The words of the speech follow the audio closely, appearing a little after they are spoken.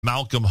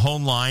Malcolm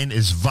Hoenlein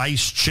is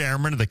vice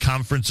chairman of the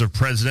Conference of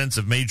Presidents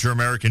of Major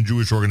American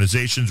Jewish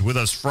Organizations, with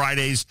us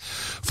Fridays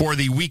for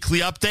the weekly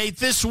update.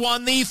 This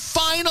one, the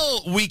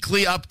final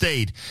weekly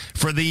update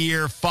for the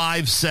year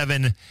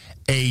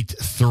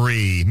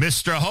 5783.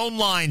 Mr.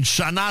 Hoenlein,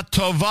 Shana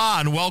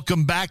Tova, and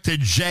welcome back to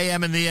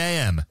JM and the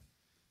AM.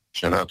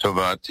 Shana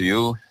Tova to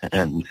you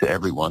and to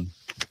everyone.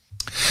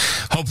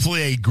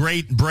 Hopefully a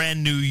great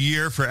brand new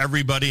year for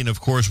everybody. And, of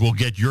course, we'll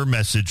get your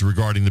message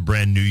regarding the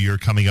brand new year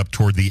coming up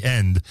toward the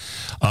end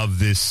of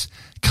this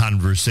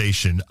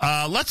conversation.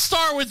 Let's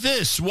start with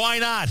this. Why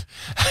not?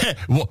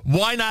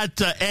 Why not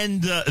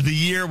end the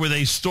year with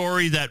a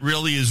story that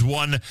really is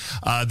one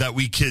that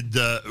we could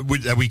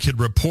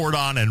report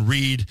on and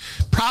read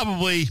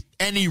probably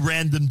any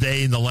random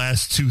day in the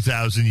last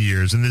 2,000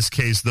 years. In this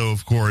case, though,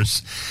 of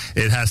course,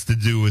 it has to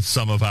do with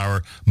some of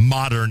our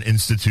modern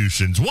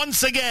institutions.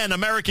 Once again,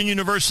 American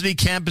university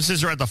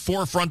campuses are at the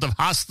forefront of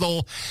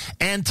hostile,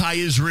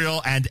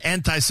 anti-Israel, and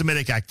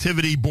anti-Semitic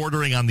activity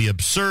bordering on the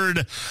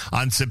absurd.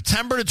 On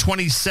September the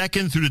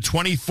 22nd through the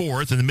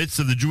 24th, in the midst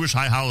of the Jewish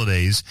high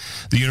holidays,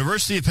 the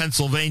University of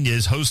Pennsylvania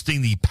is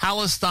hosting the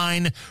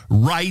Palestine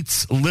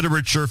Rights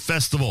Literature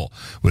Festival,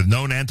 with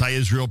known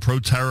anti-Israel,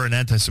 pro-terror, and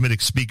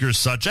anti-Semitic speakers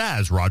such as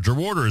Roger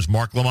Waters,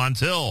 Mark Lamont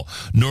Hill,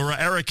 Noura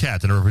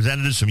Erakat, and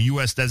representatives from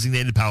U.S.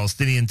 designated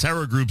Palestinian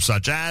terror groups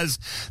such as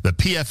the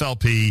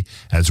PFLP,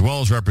 as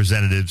well as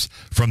representatives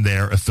from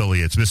their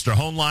affiliates. Mr.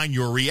 Hoenlein,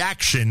 your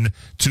reaction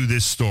to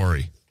this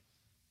story?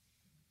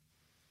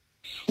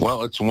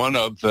 Well, it's one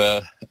of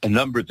a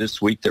number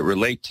this week that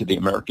relate to the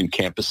American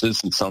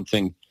campuses, and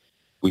something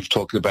we've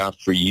talked about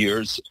for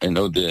years. I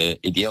know the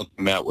ADL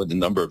came out with a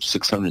number of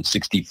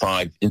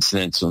 665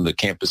 incidents on the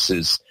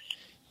campuses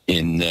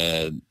in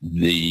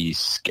the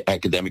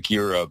academic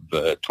year of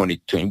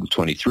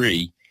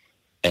 2023,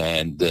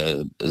 and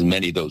as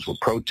many of those were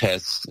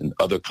protests and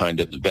other kind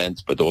of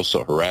events, but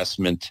also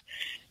harassment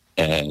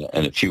and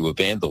a few of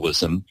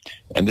vandalism.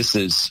 And this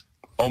is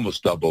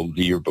almost double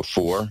the year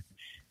before.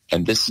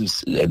 And this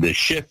is the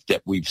shift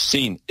that we've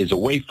seen is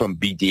away from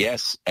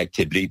BDS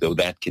activity, though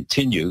that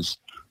continues,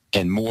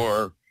 and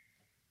more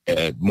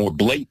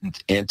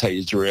blatant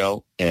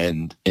anti-Israel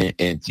and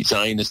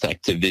anti-Zionist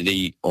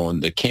activity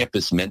on the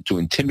campus meant to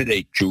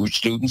intimidate Jewish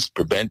students,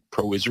 prevent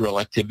pro-Israel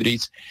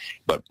activities,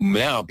 but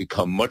now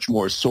become much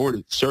more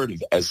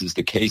assertive, as is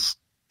the case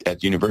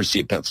at the University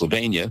of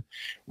Pennsylvania,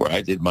 where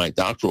I did my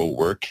doctoral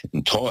work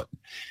and taught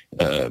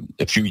a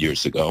few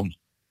years ago.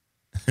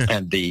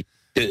 And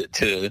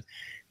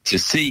to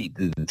see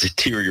the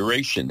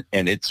deterioration,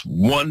 and it's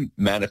one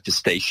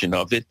manifestation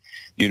of it.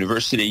 The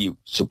university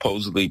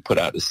supposedly put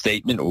out a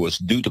statement, or was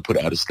due to put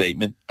out a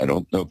statement. I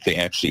don't know if they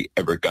actually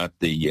ever got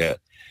the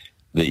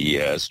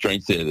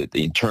strength, the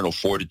internal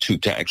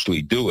fortitude to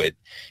actually do it.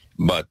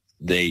 But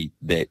they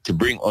to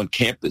bring on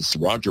campus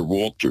Roger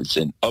Waters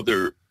and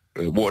other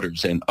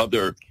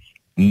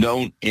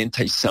known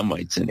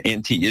anti-Semites and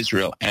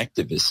anti-Israel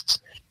activists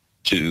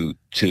to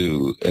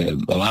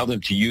allow them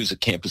to use a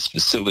campus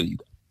facility.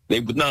 They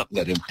would not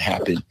let it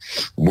happen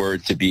were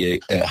it to be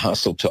a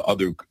hostile to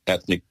other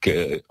ethnic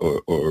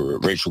or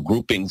racial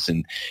groupings,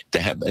 and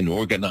to have an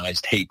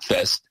organized hate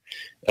fest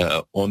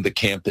on the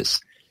campus.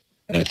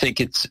 And I think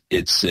it's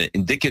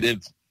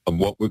indicative of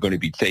what we're going to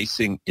be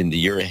facing in the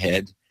year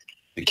ahead.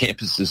 The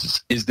campus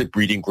is the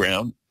breeding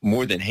ground.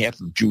 More than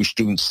half of Jewish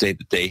students say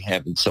that they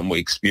have in some way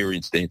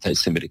experienced the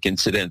anti-Semitic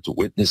incident or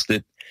witnessed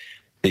it.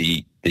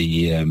 The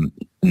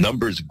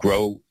numbers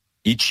grow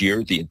each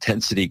year. The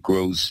intensity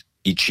grows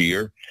each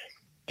year.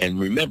 And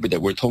remember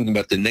that we're talking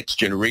about the next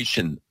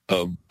generation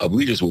of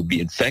leaders who will be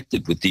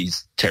infected with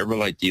these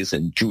terrible ideas,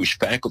 and Jewish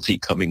faculty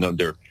coming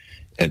under,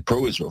 and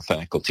pro-Israel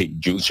faculty,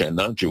 Jewish and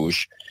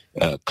non-Jewish,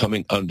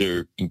 coming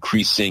under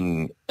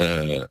increasing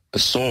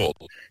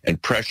assault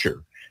and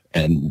pressure.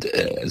 And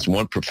as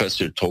one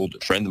professor told a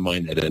friend of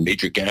mine at a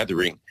major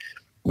gathering,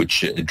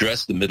 which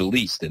addressed the Middle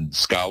East, and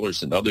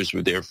scholars and others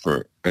were there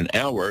for an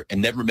hour and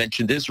never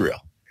mentioned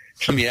Israel.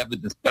 I mean, have a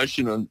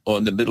discussion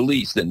on the Middle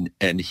East,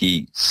 and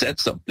he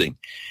said something,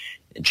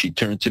 and she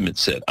turned to him and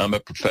said, "I'm a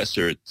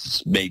professor at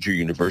this major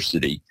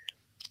university,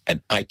 and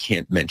I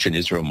can't mention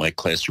Israel in my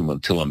classroom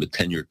until I'm a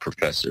tenured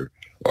professor,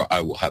 or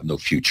I will have no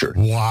future."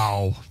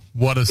 Wow,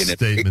 what a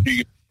statement! In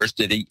a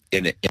university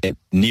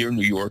near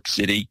New York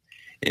City,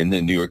 in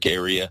the New York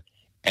area,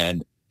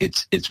 and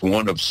it's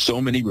one of so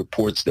many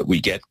reports that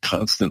we get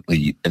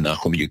constantly. And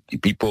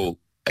people.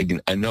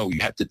 I know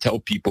you have to tell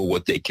people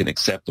what they can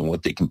accept and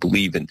what they can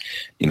believe, and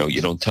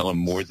you don't tell them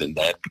more than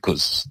that,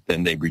 because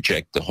then they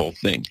reject the whole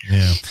thing.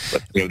 Yeah.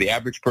 But the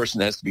average person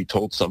has to be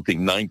told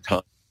something 9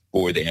 times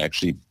before they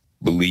actually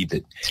believe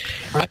it.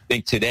 I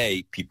think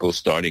today people are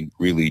starting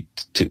really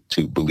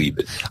to believe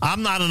it.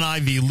 I'm not an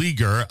Ivy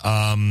Leaguer,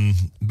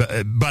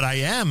 but I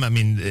am. I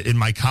mean, in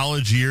my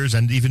college years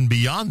and even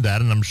beyond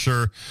that, and I'm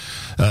sure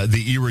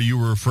the era you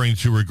were referring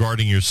to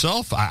regarding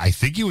yourself, I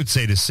think you would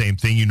say the same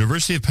thing.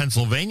 University of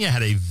Pennsylvania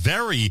had a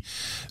very,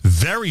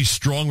 very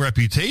strong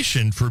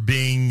reputation for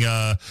being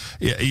well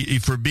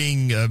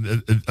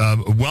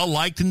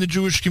liked in the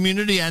Jewish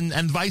community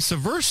and vice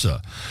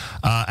versa,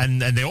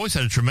 and they always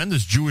had a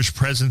tremendous Jewish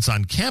presence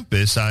on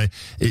campus. I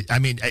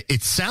mean,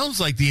 it sounds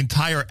like the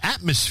entire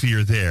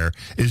atmosphere there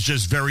is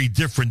just very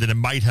different than it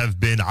might have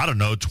been, I don't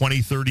know,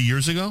 20, 30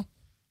 years ago.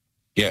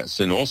 Yes,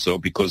 and also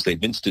because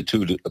they've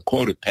instituted a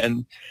quota.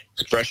 Penn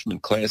freshman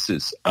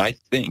classes, I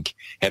think,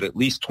 had at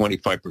least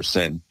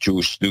 25%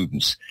 Jewish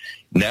students.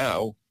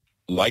 Now,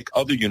 like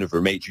other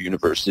major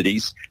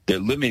universities, they're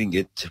limiting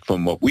it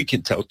from what we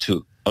can tell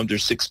to under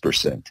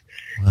 6%.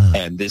 Wow.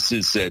 And this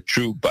is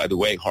true, by the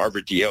way,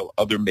 Harvard, Yale,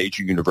 other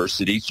major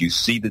universities. You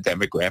see the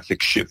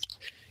demographic shift.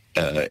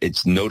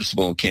 It's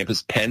noticeable on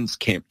campus. Penn's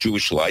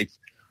Jewish life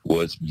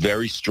was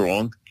very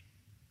strong.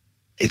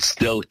 It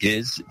still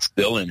is. It's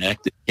still an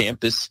active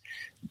campus,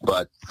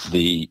 but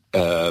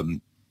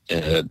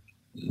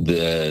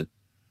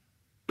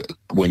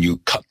when you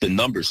cut the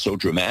numbers so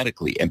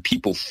dramatically and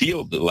people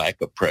feel the lack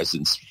of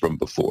presence from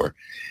before,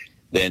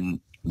 then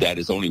that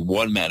is only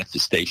one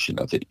manifestation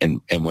of it.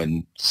 And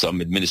when some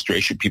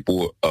administration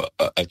people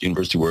at the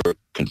university were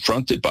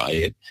confronted by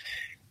it,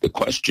 the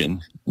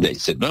question, they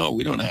said, no,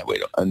 we don't have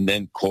it. And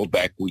then called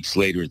back weeks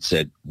later and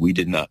said, we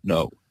did not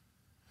know.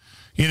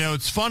 You know,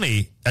 it's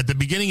funny. At the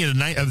beginning of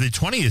the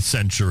 20th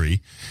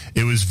century,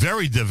 it was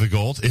very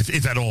difficult,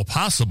 if at all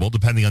possible,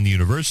 depending on the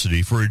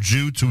university, for a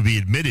Jew to be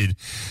admitted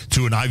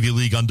to an Ivy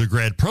League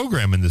undergrad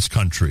program in this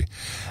country.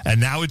 And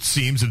now it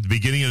seems at the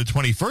beginning of the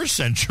 21st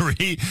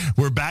century,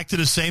 we're back to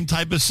the same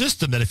type of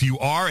system, that if you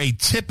are a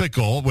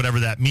typical,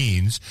 whatever that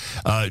means,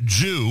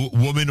 Jew,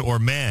 woman or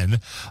man,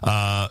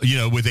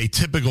 with a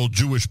typical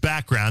Jewish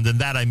background, and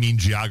that I mean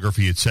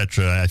geography,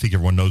 etc., I think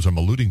everyone knows what I'm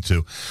alluding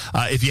to.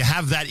 If you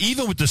have that,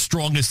 even with the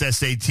strongest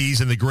SATs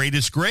and the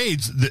greatest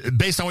grades,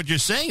 based on what you're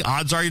saying,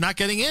 odds are you're not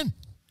getting in.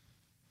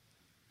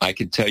 I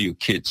can tell you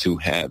kids who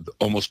have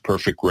almost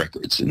perfect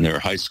records in their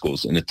high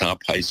schools, in the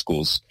top high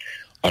schools,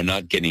 are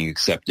not getting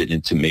accepted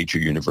into major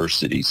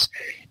universities.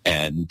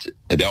 And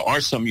there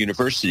are some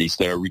universities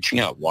that are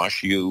reaching out,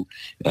 WashU,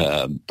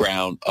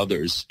 Brown,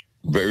 others,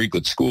 very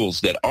good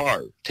schools that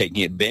are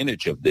taking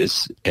advantage of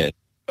this and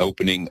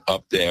opening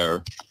up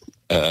their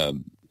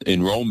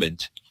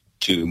enrollment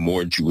to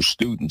more Jewish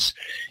students.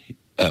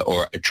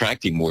 Or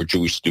attracting more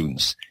Jewish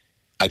students.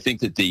 I think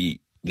that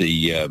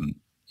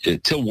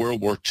till World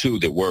War II,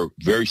 there were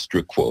very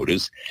strict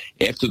quotas.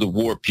 After the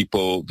war,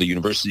 the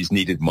universities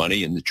needed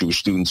money, and the Jewish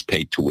students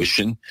paid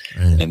tuition.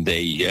 And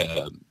they,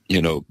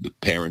 the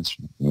parents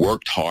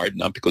worked hard,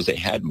 not because they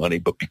had money,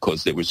 but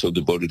because they were so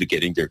devoted to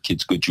getting their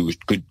kids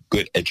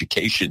good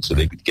education so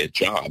they could get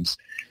jobs.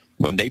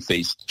 When they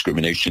faced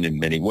discrimination in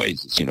many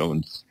ways,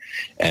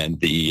 and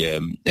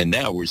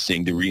now we're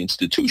seeing the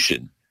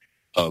reinstitution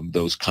of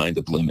those kind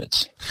of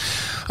limits.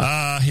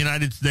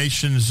 United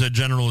Nations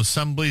General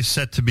Assembly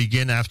set to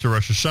begin after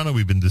Rosh Hashanah.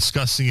 We've been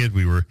discussing it.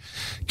 We were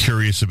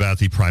curious about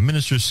the Prime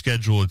Minister's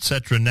schedule,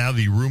 etc. Now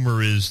the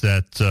rumor is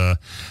that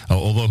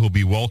although he'll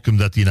be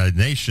welcomed at the United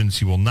Nations,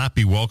 he will not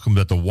be welcomed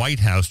at the White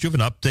House. Do you have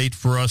an update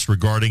for us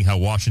regarding how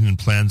Washington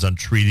plans on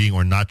treating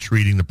or not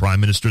treating the Prime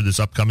Minister this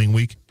upcoming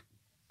week?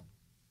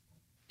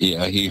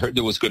 Yeah, he heard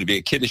there was going to be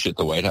a kiddush at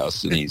the White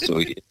House, and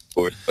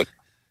but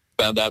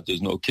found out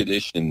there's no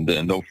kiddush and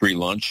no free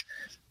lunch.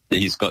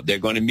 They're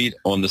going to meet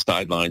on the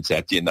sidelines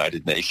at the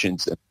United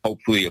Nations, and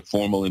hopefully a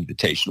formal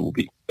invitation will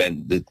be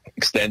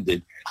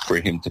extended for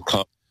him to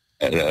come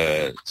at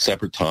a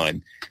separate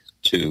time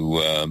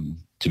to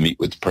meet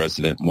with the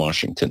president in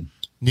Washington.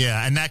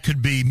 Yeah, and that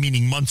could be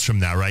meaning months from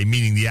now, right?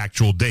 Meaning the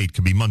actual date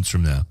could be months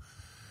from now.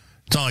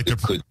 It's not like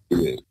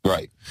they're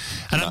right.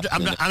 And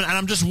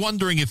I'm just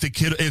wondering if it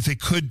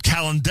could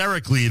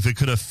calendarically, if it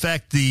could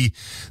affect the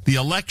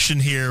election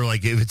here,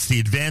 like if it's the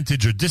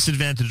advantage or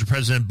disadvantage of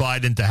President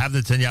Biden to have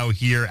Netanyahu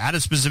here at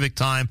a specific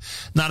time,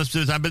 not a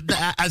specific time. But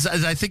as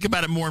I think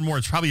about it more and more,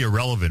 it's probably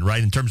irrelevant,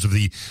 right, in terms of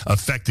the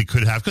effect it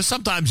could have. Because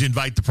sometimes you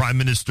invite the prime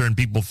minister and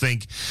people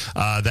think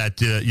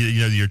that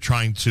you're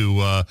trying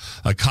to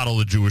coddle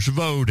the Jewish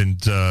vote and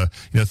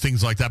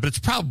things like that. But it's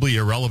probably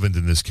irrelevant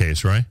in this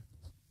case, right?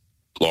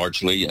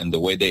 Largely, and the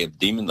way they have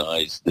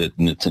demonized that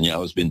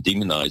Netanyahu has been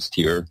demonized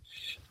here,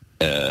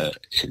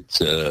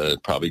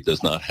 it probably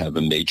does not have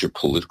a major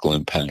political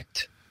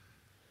impact.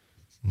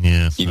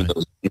 Yeah, even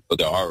though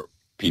there are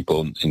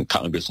people in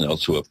Congress and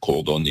else who have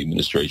called on the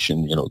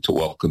administration, to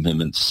welcome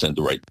him and to send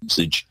the right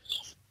message.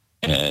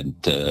 And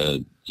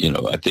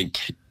I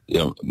think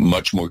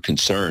much more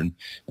concern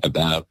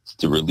about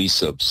the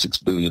release of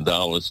 $6 billion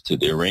to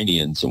the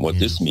Iranians and what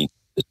this means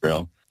to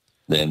Israel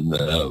than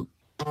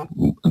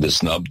the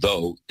snub,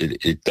 though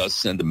it does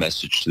send a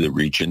message to the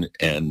region,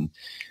 and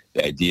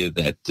the idea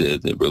that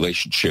the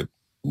relationship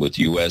with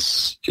the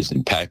U.S. is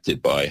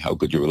impacted by how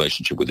good your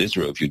relationship with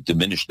Israel. If you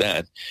diminish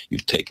that,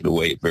 you've taken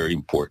away a very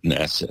important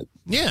asset.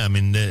 Yeah, I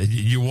mean,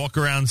 you walk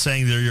around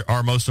saying they're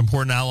our most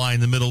important ally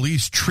in the Middle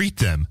East. Treat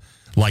them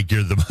like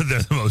they're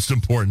the most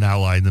important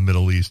ally in the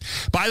Middle East.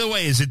 By the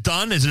way, is it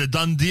done? Is it a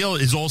done deal?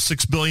 Is all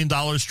 $6 billion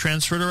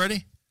transferred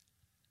already?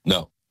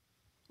 No.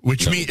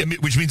 Which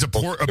means a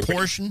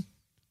portion?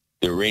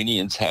 The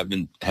Iranians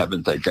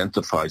haven't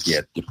identified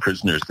yet the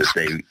prisoners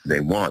that they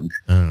want.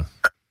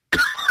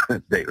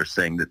 They are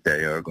saying that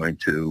they are going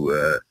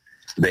to.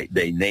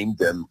 They named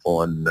them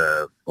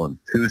on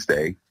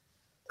Tuesday,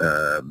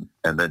 and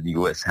then the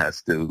U.S.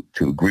 has to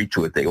agree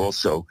to it. They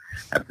also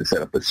have to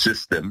set up a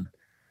system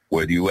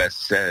where the U.S.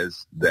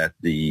 says that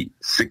the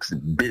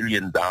 $6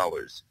 billion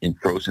in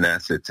frozen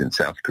assets in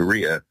South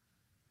Korea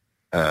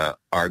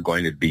are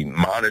going to be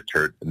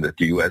monitored, and that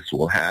the U.S.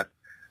 will have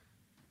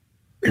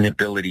an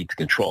ability to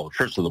control.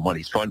 First of all, the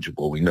money's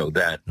fungible. We know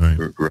that,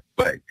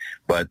 right?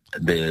 But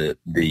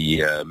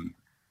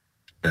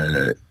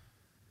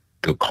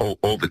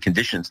all the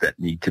conditions that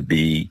need to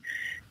be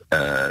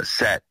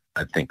set,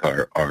 I think,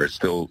 are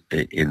still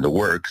in the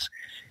works.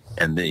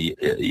 And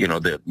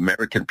the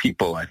American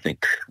people, I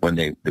think, when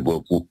they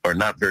are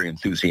not very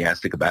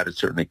enthusiastic about it.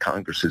 Certainly,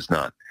 Congress is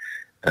not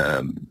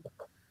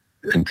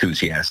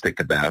enthusiastic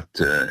about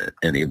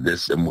any of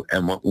this.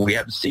 And what we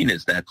have seen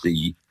is that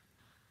the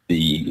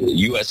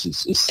U.S.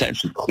 has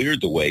essentially cleared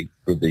the way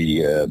for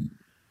the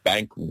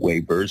bank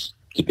waivers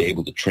to be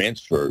able to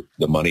transfer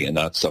the money and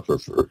not suffer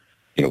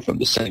from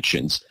the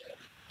sanctions.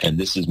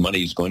 And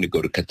money is going to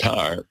go to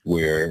Qatar,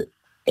 where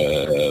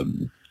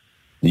the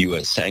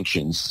U.S.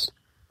 sanctions,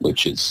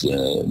 which is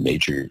a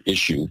major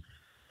issue,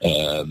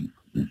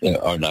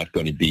 are not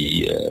going to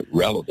be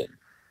relevant.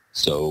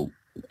 So,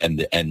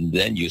 and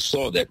then you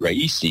saw that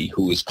Raisi,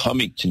 who is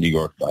coming to New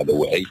York, by the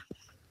way,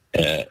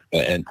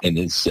 and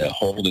is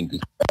holding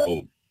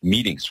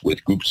meetings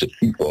with groups of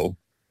people.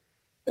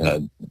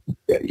 I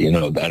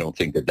don't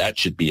think that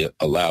should be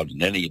allowed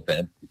in any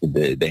event.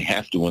 They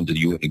have to, under the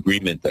UN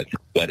agreement, that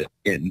let it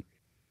in.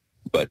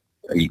 But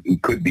he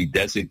could be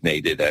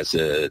designated as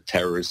a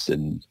terrorist,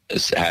 and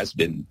has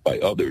been by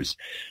others.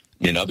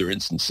 In other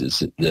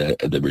instances,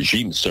 the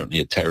regime is certainly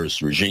a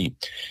terrorist regime.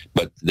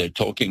 But they're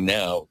talking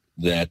now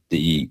that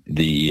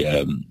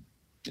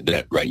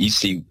that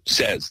Raisi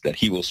says that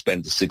he will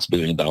spend the $6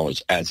 billion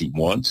as he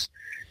wants,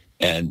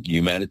 and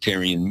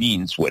humanitarian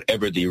means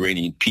whatever the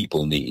Iranian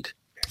people need.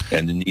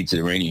 And the needs of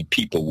the Iranian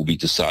people will be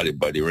decided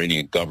by the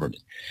Iranian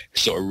government.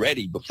 So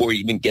already, before he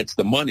even gets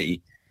the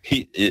money,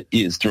 he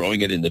is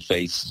throwing it in the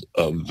face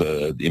of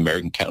the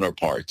American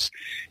counterparts.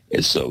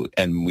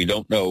 And we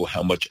don't know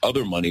how much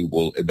other money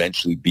will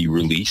eventually be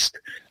released.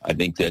 I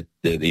think that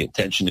the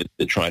intention is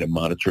to try to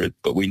monitor it,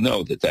 but we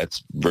know that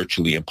that's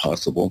virtually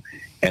impossible.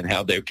 And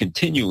how they're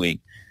continuing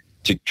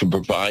to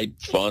provide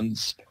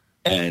funds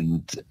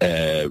and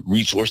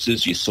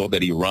resources. You saw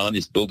that Iran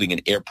is building an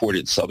airport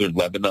in southern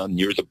Lebanon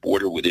near the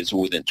border with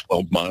Israel, within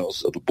 12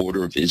 miles of the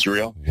border of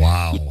Israel.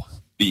 Wow.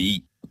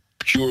 Be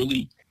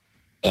purely,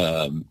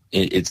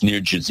 it's near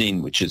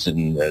Jazin, which is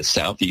in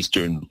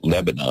southeastern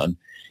Lebanon,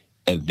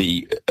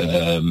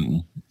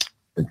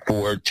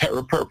 for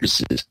terror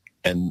purposes.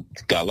 And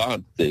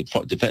Gallant, the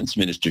defense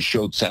minister,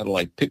 showed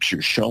satellite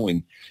pictures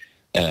showing,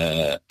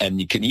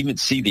 and you can even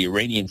see the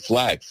Iranian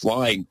flag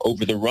flying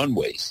over the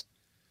runways.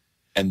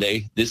 And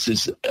they're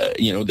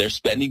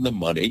spending the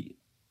money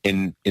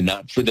in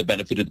not for the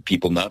benefit of the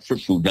people, not for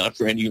food, not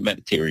for any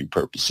humanitarian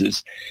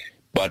purposes,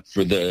 but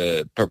for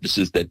the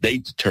purposes that they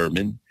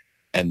determine,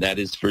 and that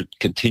is for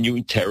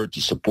continuing terror, to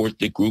support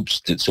the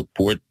groups, to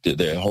support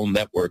the whole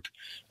network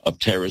of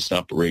terrorist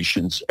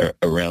operations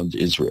around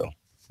Israel.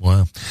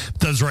 Wow.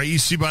 Does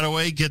Raisi, by the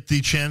way, get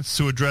the chance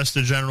to address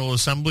the General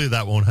Assembly?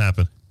 That won't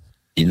happen.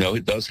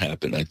 It does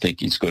happen. I think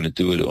he's going to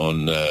do it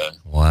on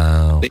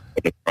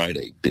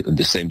Friday,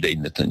 the same day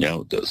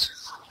Netanyahu does.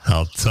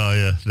 I'll tell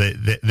you,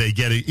 they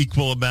get an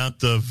equal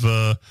amount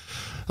of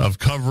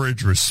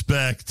coverage,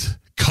 respect,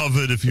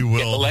 covet, if you will.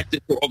 They get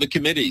elected for all the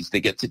committees. They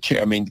get to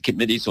chair. The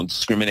committees on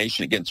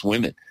discrimination against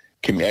women.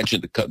 Can you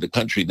imagine the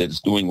country that is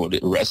doing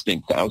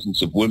arresting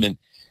thousands of women,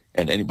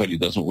 and anybody who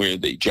doesn't wear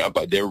the hijab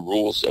by their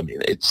rules?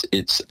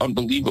 It's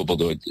unbelievable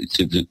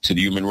to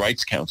the Human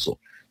Rights Council,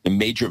 the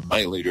major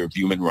violator of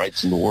human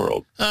rights in the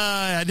world.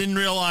 I didn't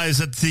realize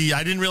a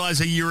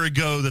year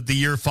ago that the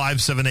year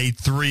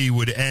 5783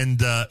 would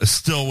end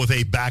still with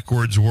a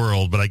backwards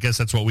world, but I guess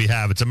that's what we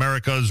have. It's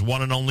America's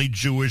one and only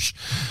Jewish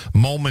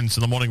Moments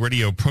in the Morning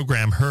radio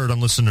program, heard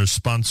on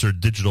listeners-sponsored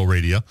digital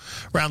radio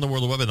around the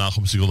world, the web at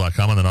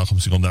NachumSegal.com, on the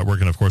Nachum Segal Network,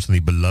 and, of course, on the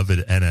beloved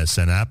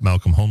NSN app.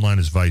 Malcolm Hoenlein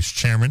is vice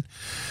chairman,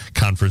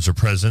 Conference of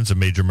Presidents of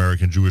Major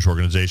American Jewish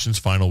Organizations.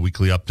 Final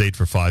weekly update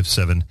for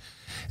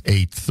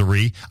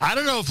 5783. I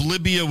don't know if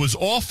Libya was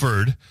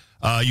offered,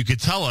 you could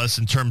tell us,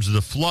 in terms of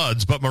the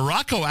floods, but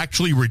Morocco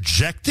actually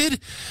rejected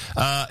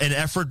an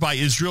effort by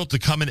Israel to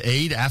come and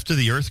aid after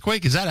the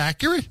earthquake. Is that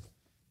accurate?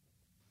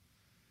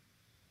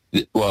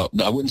 Well,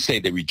 I wouldn't say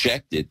they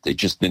reject it. They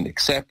just didn't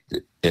accept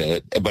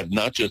it. But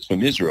not just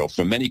from Israel,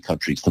 from many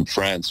countries, from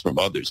France, from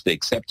others. They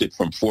accepted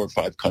from 4 or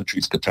 5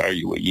 countries, Qatar,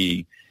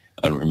 UAE,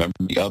 I don't remember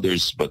the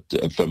others, but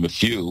from a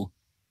few.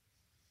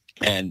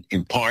 And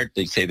in part,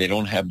 they say they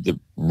don't have the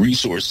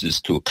resources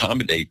to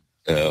accommodate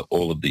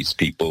all of these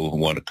people who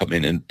want to come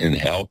in and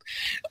help.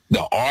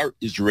 There are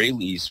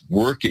Israelis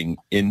working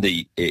in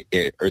the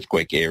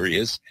earthquake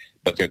areas,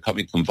 but they're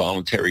coming from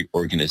voluntary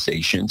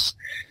organizations.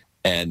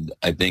 And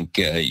I think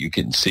you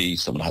can see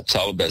some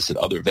Hatzalah vests and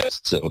other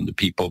vests on the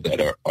people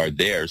that are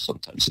there,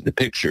 sometimes in the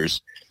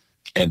pictures.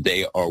 And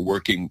they are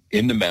working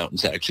in the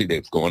mountains. Actually,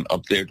 they've gone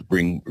up there to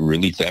bring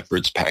relief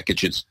efforts,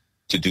 packages,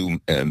 to do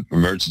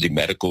emergency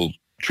medical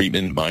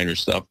treatment, minor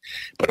stuff,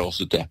 but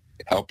also to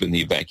help in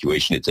the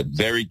evacuation. It's a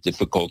very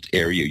difficult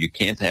area. You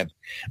can't have,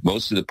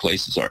 most of the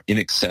places are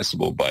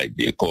inaccessible by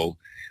vehicle.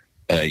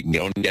 You can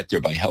only get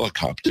there by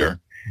helicopter.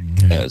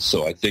 Mm-hmm.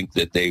 So I think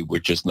that they were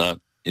just not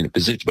in a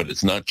position, but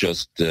it's not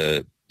just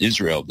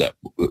Israel that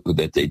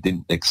they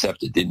didn't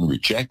accept it, didn't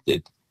reject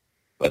it,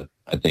 but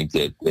I think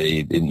that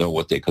they didn't know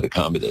what they could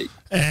accommodate.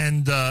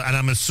 And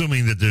I'm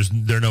assuming that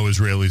there are no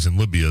Israelis in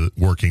Libya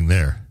working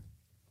there.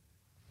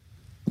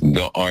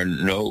 There are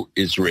no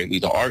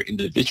Israelis. There are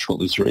individual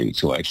Israelis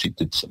who actually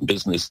did some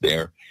business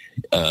there,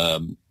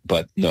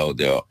 but no,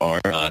 there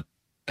are not.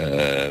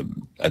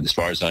 As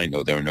far as I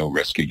know, there are no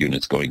rescue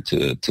units going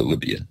to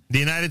Libya. The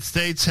United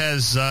States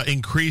has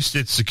increased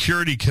its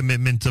security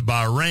commitment to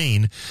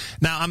Bahrain.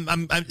 Now,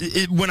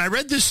 when I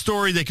read this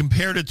story, they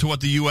compared it to what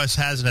the U.S.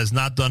 has and has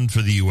not done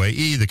for the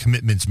UAE, the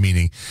commitments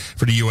meaning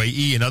for the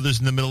UAE and others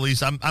in the Middle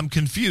East. I'm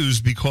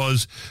confused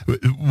because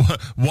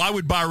why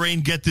would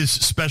Bahrain get this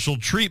special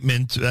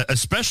treatment,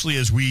 especially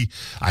as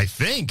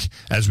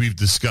as we've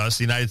discussed,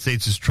 the United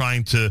States is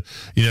trying to,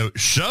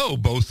 show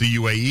both the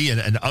UAE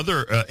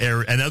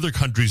and other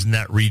countries in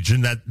that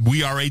region that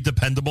we are a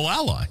dependable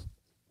ally.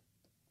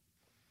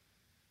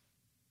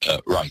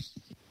 Right.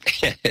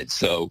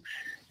 So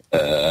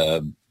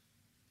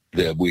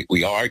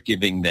we are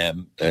giving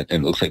them, and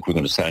it looks like we're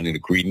going to sign an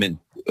agreement.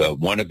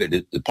 Part of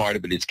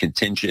it is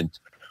contingent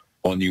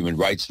on human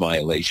rights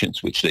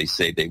violations, which they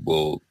say they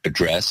will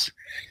address.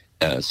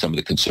 Some of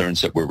the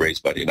concerns that were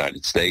raised by the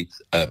United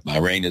States.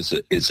 Bahrain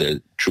is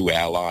a true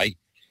ally,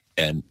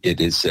 and it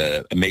is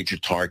a major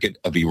target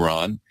of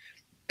Iran.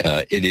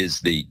 It is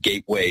the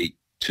gateway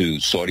to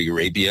Saudi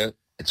Arabia.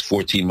 It's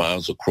 14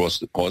 miles across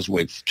the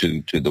causeway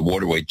to the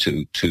waterway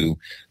to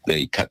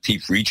the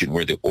Qatif region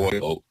where the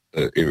oil,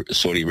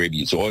 Saudi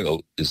Arabia's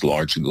oil, is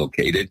largely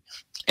located,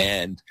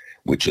 and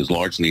which is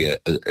largely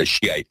a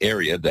Shiite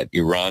area that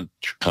Iran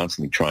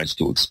constantly tries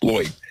to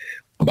exploit.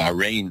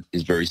 Bahrain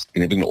is very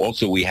significant.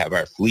 Also, we have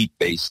our fleet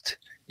based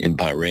in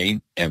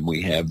Bahrain, and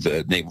we have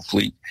the naval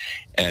fleet,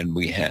 and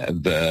we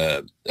have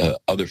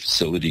other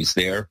facilities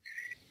there.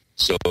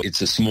 So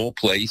it's a small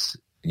place.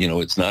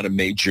 It's not a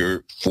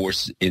major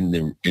force in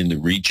the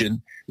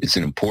region. It's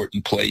an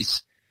important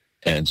place.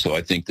 And so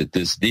I think that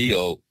this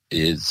deal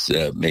is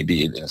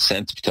maybe an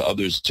incentive to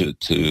others to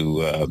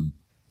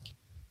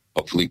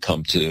hopefully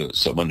come to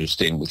some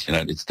understanding with the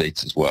United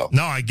States as well.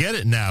 No, I get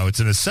it now. It's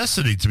a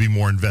necessity to be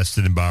more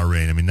invested in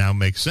Bahrain. I mean, now it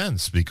makes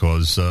sense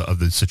because of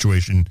the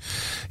situation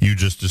you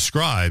just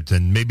described.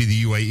 And maybe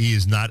the UAE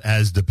is not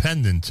as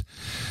dependent,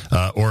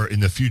 or in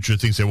the future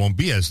thinks they won't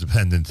be as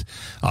dependent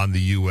on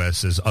the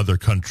U.S. as other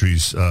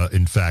countries,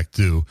 in fact,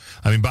 do.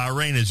 I mean,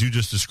 Bahrain, as you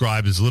just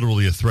described, is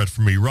literally a threat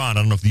from Iran.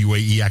 I don't know if the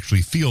UAE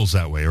actually feels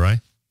that way,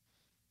 right?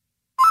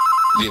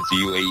 If the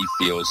UAE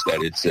feels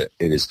that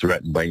it is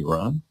threatened by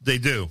Iran, they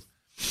do.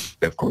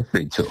 Of course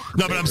they do.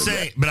 No, but I'm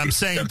saying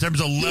in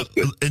terms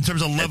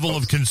of level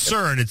of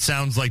concern, it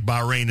sounds like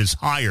Bahrain is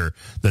higher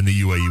than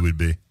the UAE would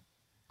be.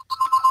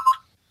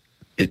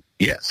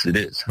 Yes, it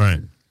is.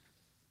 Right.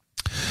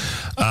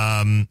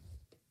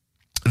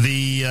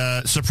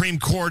 The Supreme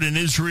Court in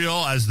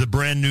Israel, as the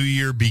brand new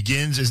year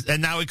begins,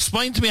 and now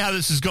explain to me how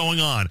this is going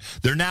on.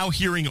 They're now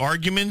hearing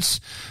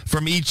arguments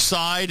from each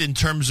side in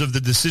terms of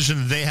the decision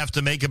that they have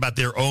to make about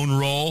their own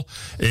role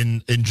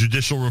in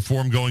judicial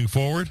reform going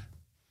forward.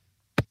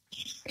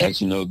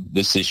 As you know,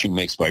 this issue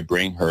makes my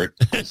brain hurt.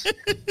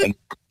 And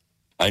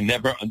I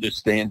never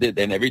understand it,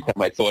 and every time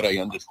I thought I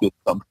understood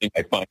something,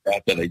 I find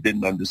out that I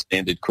didn't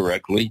understand it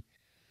correctly.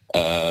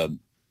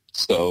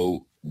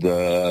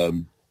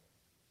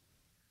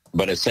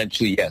 But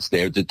essentially, yes,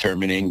 they're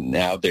determining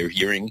now. They're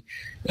hearing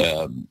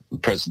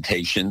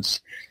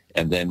presentations,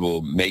 and then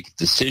we'll make a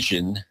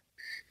decision.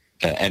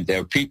 And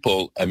there are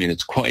people, I mean,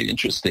 it's quite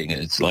interesting.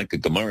 It's like a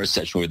Gemara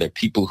session where there are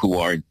people who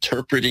are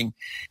interpreting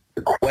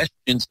the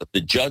questions of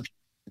the judge,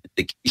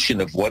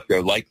 indication of what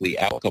their likely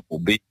outcome will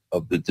be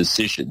of the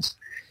decisions.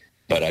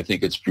 But I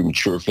think it's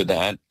premature for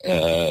that.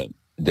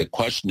 The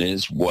question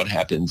is, what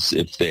happens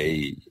if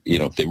they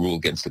rule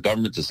against the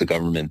government? Does the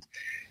government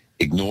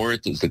ignore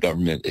it? Does the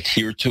government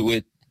adhere to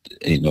it?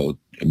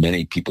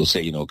 Many people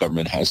say,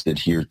 government has to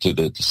adhere to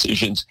the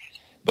decisions.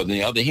 But on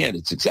the other hand,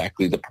 it's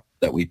exactly the problem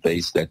that we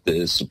face, that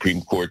the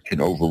Supreme Court can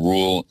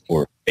overrule,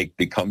 or it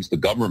becomes the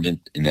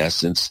government, in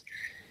essence,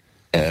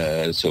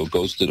 So it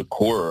goes to the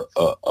core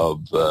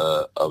of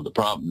the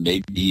problem.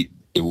 Maybe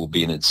it will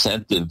be an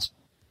incentive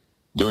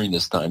during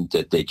this time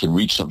that they can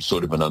reach some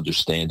sort of an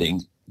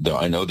understanding. Though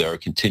I know there are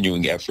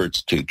continuing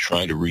efforts to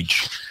try to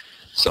reach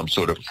some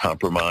sort of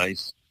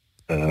compromise,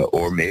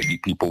 or maybe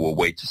people will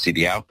wait to see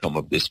the outcome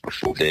of this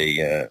before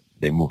they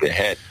move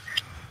ahead.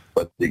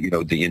 But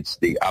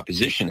the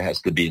opposition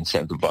has to be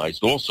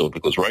incentivized also,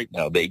 because right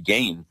now they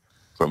gain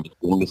from as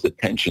long as the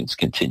tensions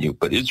continue,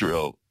 but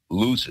Israel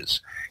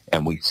loses,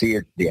 and we see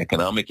it, the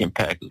economic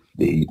impact,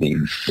 the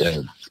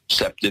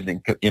perceptive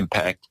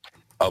impact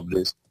of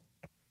this.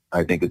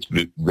 I think it's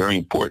very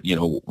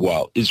important.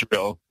 While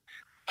Israel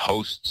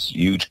hosts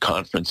huge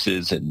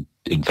conferences and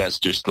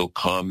investors still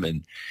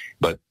come,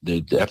 but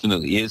there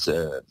definitely is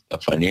a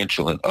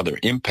financial and other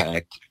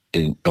impact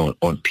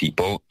on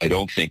people. I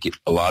don't think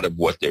a lot of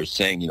what they're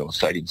saying,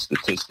 citing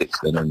statistics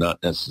that are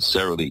not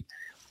necessarily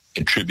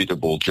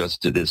attributable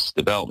just to this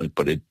development,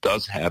 but it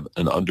does have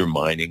an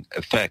undermining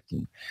effect.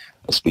 And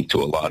I speak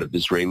to a lot of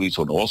Israelis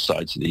on all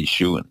sides of the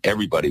issue, and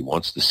everybody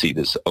wants to see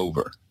this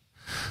over.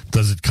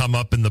 Does it come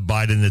up in the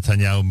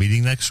Biden-Netanyahu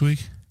meeting next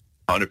week?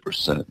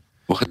 100%.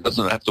 Well, it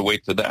doesn't have to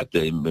wait for that.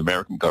 The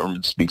American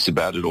government speaks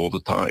about it all the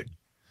time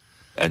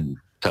and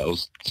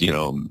tells,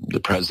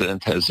 the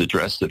president has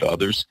addressed it,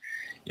 others.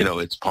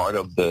 It's part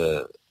of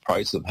the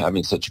price of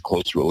having such a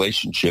close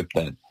relationship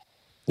that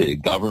the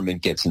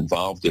government gets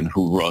involved in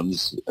who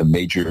runs a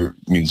major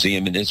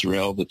museum in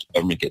Israel. The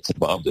government gets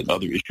involved in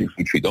other issues,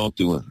 which we don't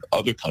do in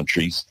other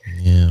countries.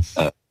 Yeah.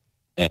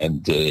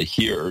 And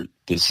here,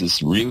 this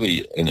is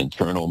really an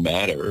internal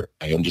matter.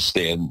 I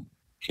understand,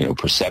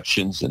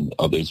 perceptions and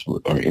others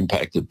are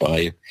impacted by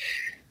it.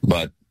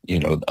 But,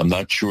 I'm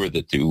not sure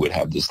that they would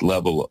have this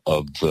level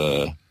of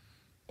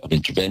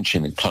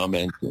intervention and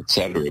comment, et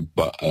cetera,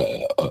 but,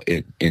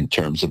 in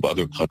terms of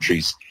other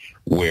countries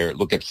where,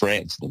 look at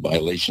France, the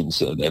violations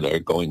that are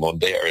going on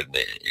there and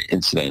the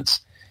incidents,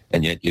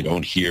 and yet you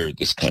don't hear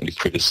this kind of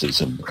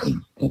criticism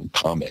and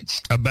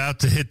comments. About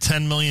to hit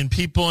 10 million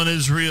people in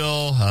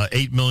Israel,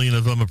 8 million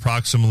of them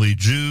approximately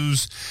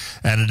Jews,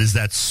 and it is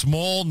that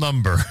small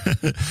number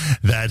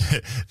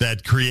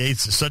that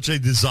creates such a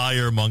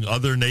desire among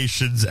other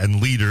nations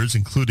and leaders,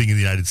 including in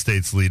the United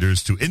States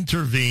leaders, to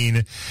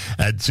intervene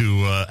and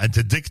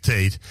to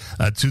dictate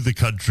to the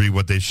country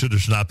what they should or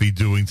should not be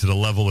doing to the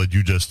level that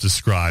you just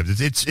described.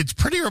 It's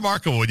pretty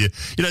remarkable when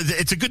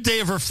it's a good day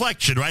of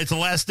reflection, right? It's the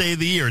last day of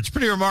the year. It's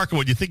pretty remarkable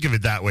when you think of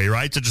it that way,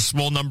 right? Such a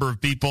small number of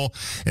people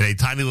in a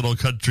tiny little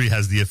country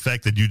has the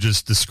effect that you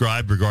just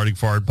described regarding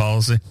foreign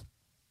policy.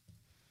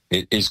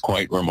 It is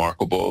quite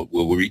remarkable.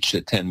 We'll reach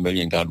the 10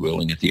 million, God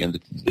willing, at the end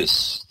of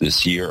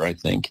this year, I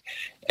think.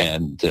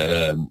 And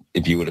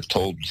if you would have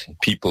told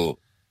people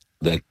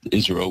that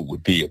Israel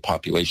would be a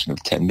population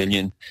of 10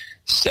 million,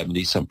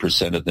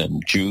 70% of them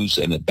Jews,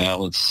 and the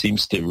balance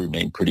seems to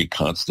remain pretty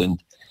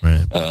constant,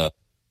 right.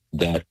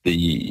 That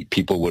the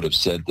people would have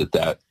said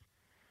that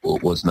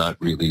was not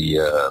really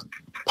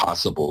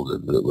possible,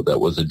 that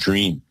was a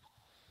dream.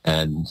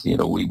 And,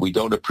 we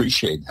don't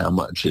appreciate how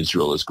much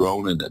Israel has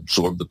grown and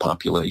absorbed the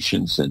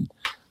populations. And,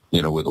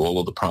 with all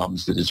of the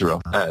problems that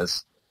Israel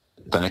has,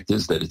 the fact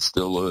is that it's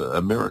still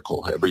a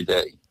miracle every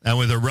day. And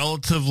with a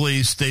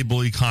relatively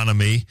stable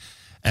economy,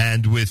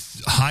 and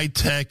with high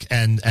tech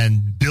and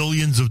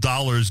billions of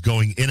dollars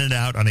going in and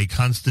out on a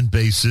constant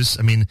basis,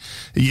 I mean,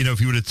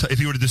 if you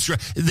were to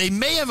describe, they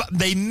may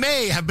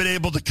have been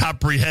able to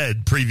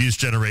comprehend, previous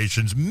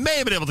generations may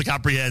have been able to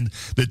comprehend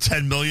the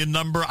 10 million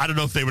number. I don't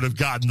know if they would have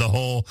gotten the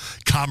whole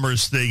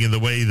commerce thing and the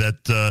way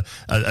that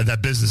that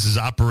businesses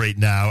operate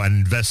now, and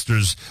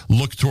investors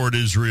look toward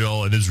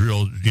Israel, and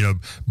Israel,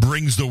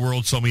 brings the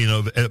world so many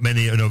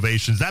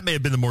innovations. That may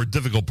have been the more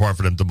difficult part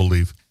for them to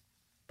believe.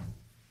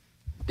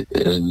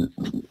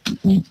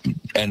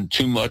 And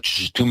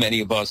too many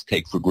of us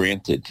take for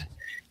granted.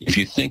 If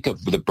you think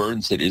of the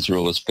burdens that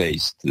Israel has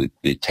faced,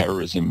 the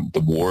terrorism,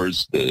 the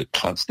wars, the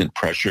constant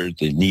pressure,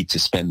 the need to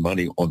spend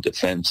money on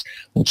defense,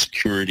 on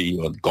security,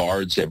 on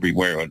guards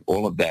everywhere, on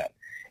all of that,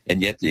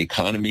 and yet the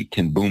economy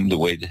can boom the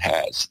way it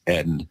has.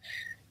 And,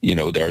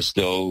 there are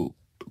still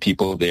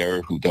people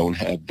there who don't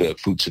have the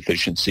food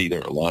sufficiency.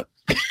 There are a lot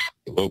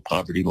below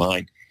poverty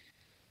line.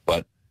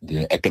 But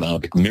the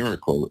economic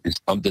miracle is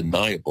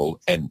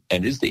undeniable and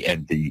is the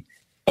envy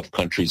of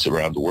countries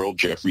around the world.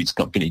 Jeffrey's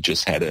company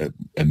just had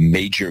a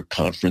major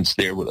conference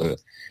there with a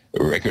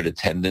record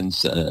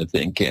attendance, I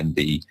think, and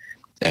the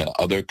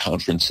other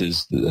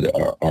conferences that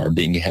are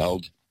being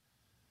held.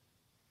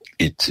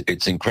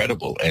 It's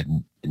incredible,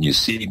 and you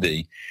see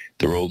the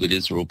role that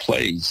Israel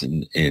plays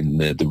in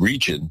the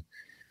region,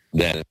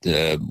 that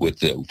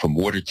from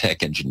water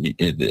tech,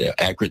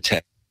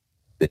 agri-tech,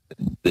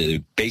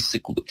 the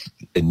basic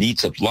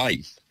needs of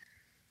life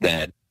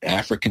that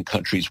African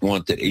countries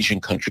want, that Asian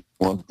countries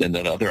want, and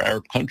that other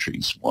Arab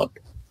countries want.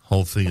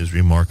 Whole thing is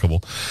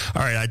remarkable.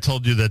 All right, I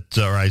told you that,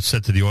 or I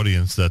said to the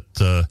audience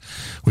that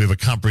we have a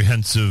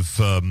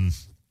comprehensive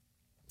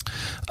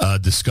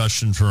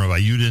discussion from Rabbi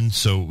Yudin,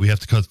 so we have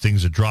to cut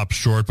things a drop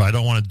short, but I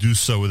don't want to do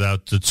so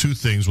without two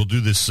things. We'll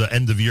do this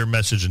end-of-year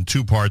message in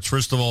two parts.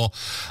 First of all,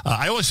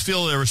 I always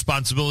feel a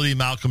responsibility,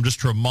 Malcolm,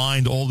 just to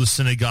remind all the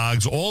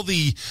synagogues, all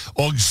the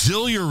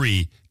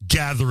auxiliary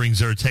gatherings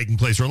that are taking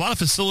place. There are a lot of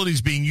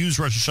facilities being used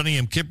Rosh Hashanah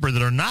Yom Kippur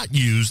that are not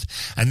used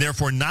and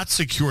therefore not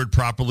secured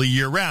properly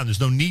year-round.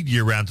 There's no need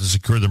year-round to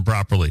secure them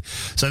properly.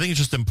 So I think it's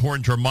just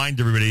important to remind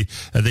everybody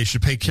that they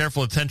should pay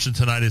careful attention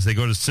tonight as they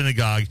go to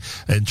synagogue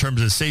in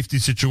terms of the safety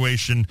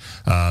situation,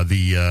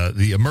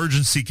 the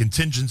emergency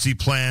contingency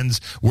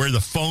plans, where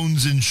the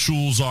phones in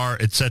shuls are,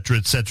 et cetera,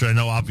 et cetera. I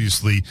know,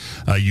 obviously,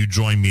 you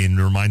join me in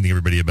reminding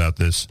everybody about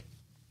this.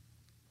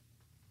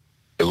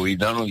 We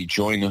not only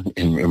join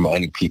in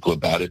reminding people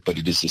about it, but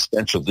it is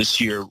essential. This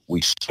year,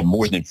 we saw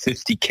more than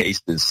 50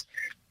 cases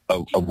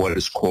of what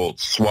is called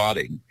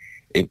swatting.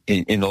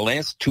 In the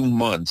last 2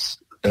 months,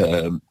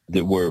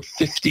 there were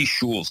 50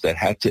 shuls that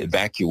had to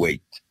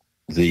evacuate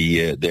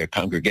their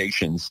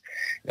congregations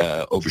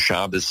over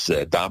Shabbos,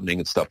 davening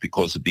and stuff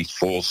because of these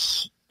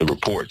false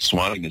reports.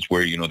 Swatting is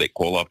where, they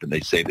call up and they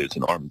say there's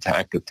an armed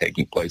attack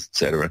taking place, et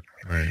cetera.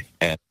 Right.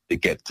 And they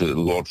get to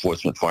law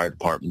enforcement, fire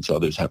departments,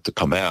 others have to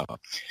come out.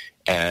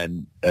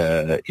 And,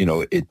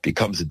 it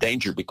becomes a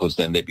danger because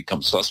then they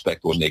become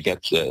suspect when they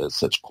get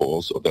such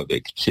calls, although they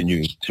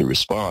continue to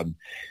respond.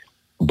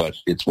 But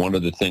it's one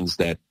of the things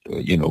that,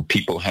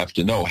 people have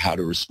to know how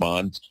to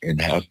respond and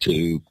how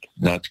to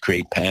not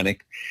create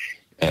panic.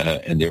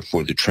 And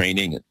therefore, the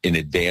training in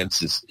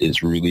advance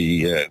is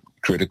really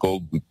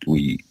critical.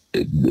 We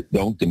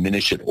don't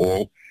diminish at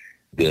all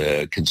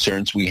the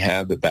concerns we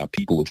have about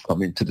people who've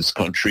come into this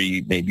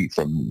country, maybe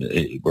from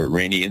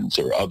Iranians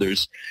or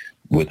others,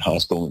 with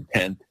hostile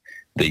intent,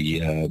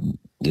 the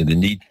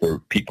need for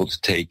people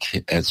to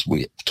take, as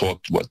we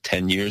talked,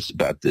 10 years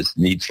about this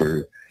need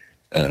for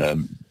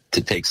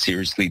to take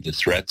seriously the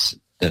threats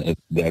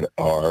that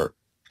are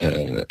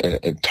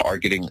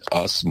targeting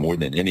us more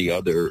than any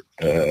other,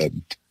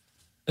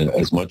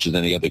 as much as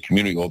any other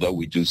community, although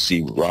we do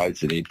see a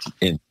rise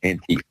in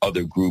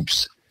anti-other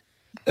groups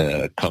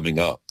coming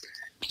up.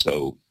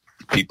 So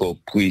people,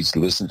 please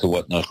listen to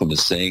what Nachum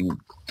is saying.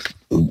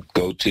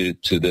 Go to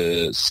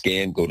the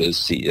SCAN, go to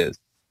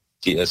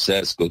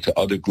CSS, go to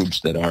other groups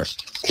that are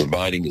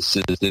providing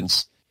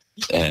assistance,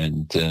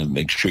 and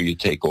make sure you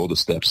take all the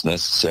steps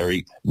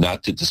necessary,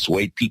 not to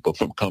dissuade people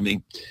from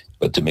coming,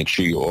 but to make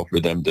sure you offer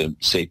them the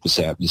safest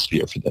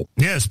atmosphere for them.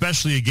 Yeah,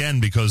 especially, again,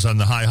 because on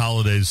the high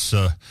holidays,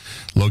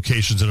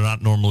 locations that are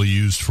not normally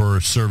used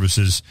for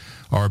services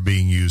are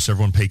being used.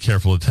 Everyone pay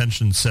careful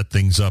attention, set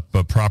things up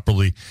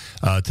properly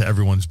to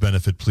everyone's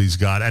benefit, please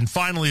God. And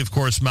finally, of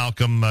course,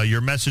 Malcolm, your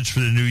message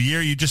for the new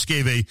year. You just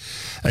gave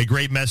a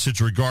great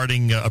message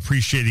regarding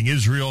appreciating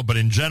Israel, but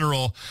in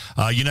general,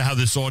 you know how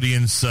this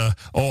audience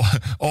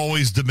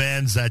always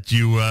demands that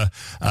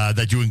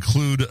you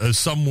include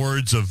some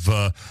words of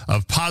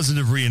positive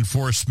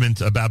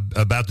reinforcement about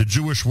the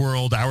Jewish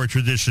world, our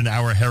tradition,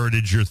 our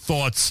heritage. Your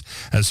thoughts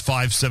as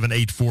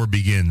 5784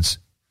 begins.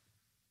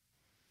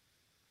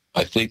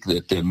 I think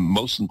that the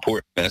most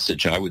important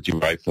message I would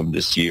derive from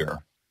this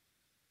year,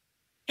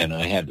 and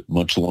I had a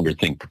much longer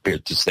thing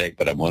prepared to say,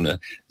 but I want to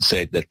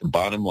say that the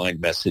bottom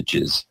line message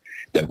is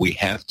that we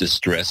have to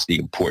stress the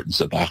importance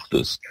of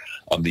Achdus,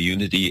 of the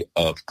unity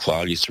of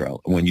Klal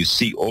Yisrael. When you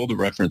see all the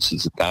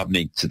references of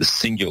davening to the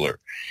singular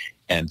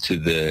and to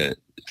the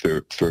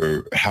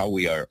for how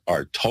we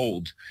are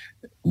told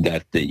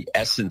that the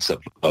essence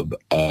of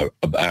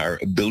our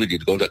ability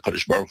to go to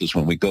HaKadosh Baruch Hu is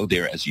when we go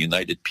there as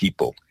united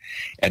people,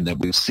 and that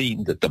we've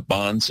seen that the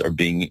bonds are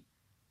being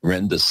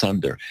rent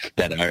asunder,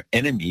 that our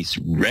enemies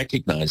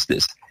recognize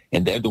this,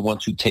 and they're the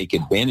ones who take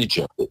advantage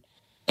of it.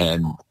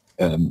 And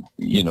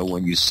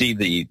when you see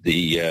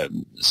the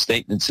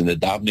statements in the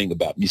davening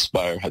about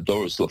Misbar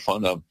Hadoros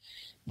Lefanav,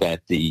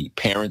 that the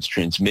parents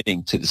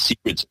transmitting to the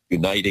secrets of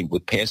uniting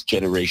with past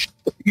generations,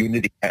 the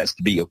unity has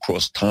to be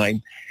across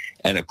time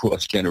and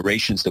across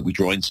generations, that we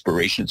draw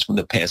inspirations from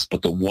the past.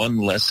 But the one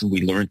lesson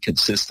we learn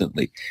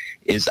consistently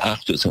is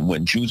Achdus. And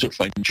when Jews are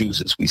fighting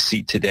Jews, as we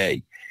see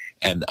today,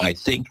 and I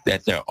think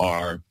that there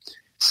are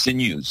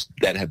sinews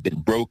that have been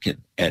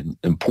broken and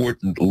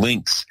important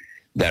links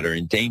that are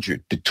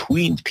endangered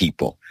between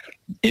people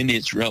in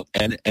Israel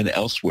and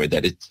elsewhere,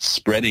 that it's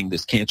spreading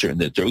this cancer, and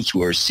that those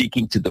who are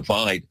seeking to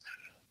divide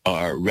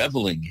are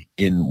reveling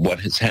in what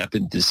has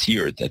happened this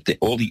year, that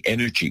all the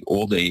energy,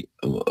 all the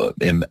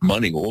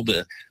money, all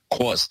the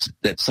costs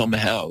that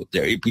somehow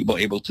people are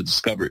able to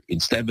discover,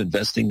 instead of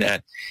investing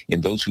that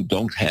in those who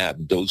don't have,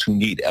 those who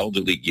need,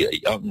 elderly,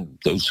 young,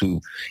 those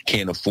who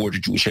can't afford a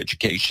Jewish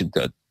education,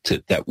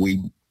 that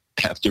we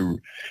have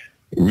to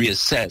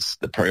reassess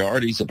the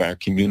priorities of our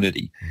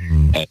community.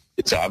 Mm-hmm. And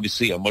it's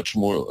obviously a much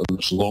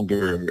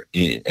longer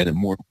and a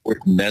more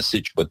important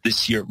message, but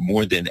this year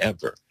more than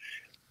ever,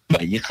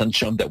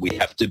 that we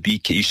have to be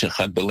Keish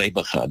Echad B'Lev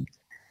Echad.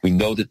 We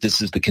know that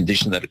this is the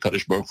condition that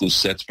HaKadosh Baruch Hu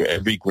sets for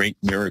every great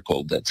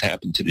miracle that's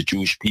happened to the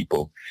Jewish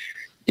people,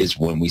 is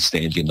when we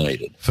stand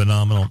united.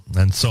 Phenomenal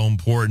and so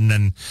important.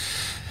 And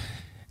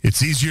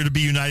It's easier to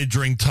be united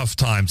during tough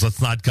times.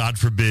 Let's not, God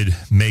forbid,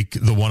 make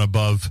the one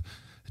above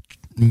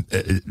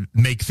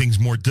make things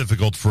more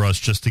difficult for us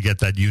just to get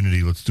that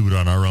unity. Let's do it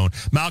on our own.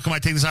 Malcolm, I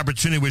take this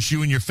opportunity to wish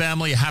you and your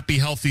family a happy,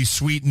 healthy,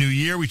 sweet new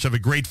year. We should have a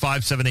great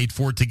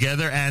 5784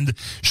 together and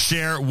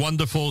share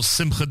wonderful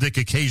Simchadik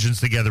occasions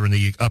together in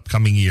the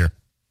upcoming year.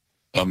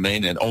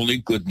 Amen. And only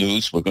good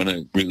news. We're going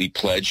to really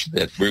pledge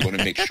that we're going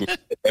to make sure that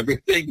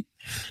everything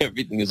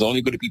is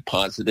only going to be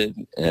positive.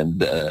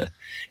 And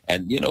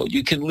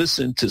you can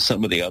listen to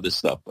some of the other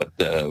stuff, but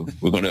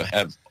we're going to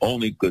have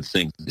only good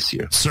things this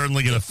year.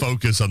 Certainly going to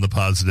focus on the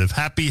positive.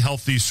 Happy,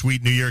 healthy,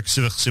 sweet New Year,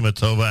 Ksivach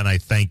Simatova, and I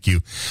thank you.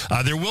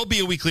 There will be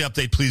a weekly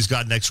update, please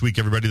God, next week,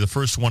 everybody. The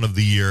first one of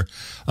the year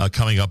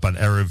coming up on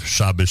Erev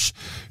Shabbos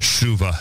Shuva.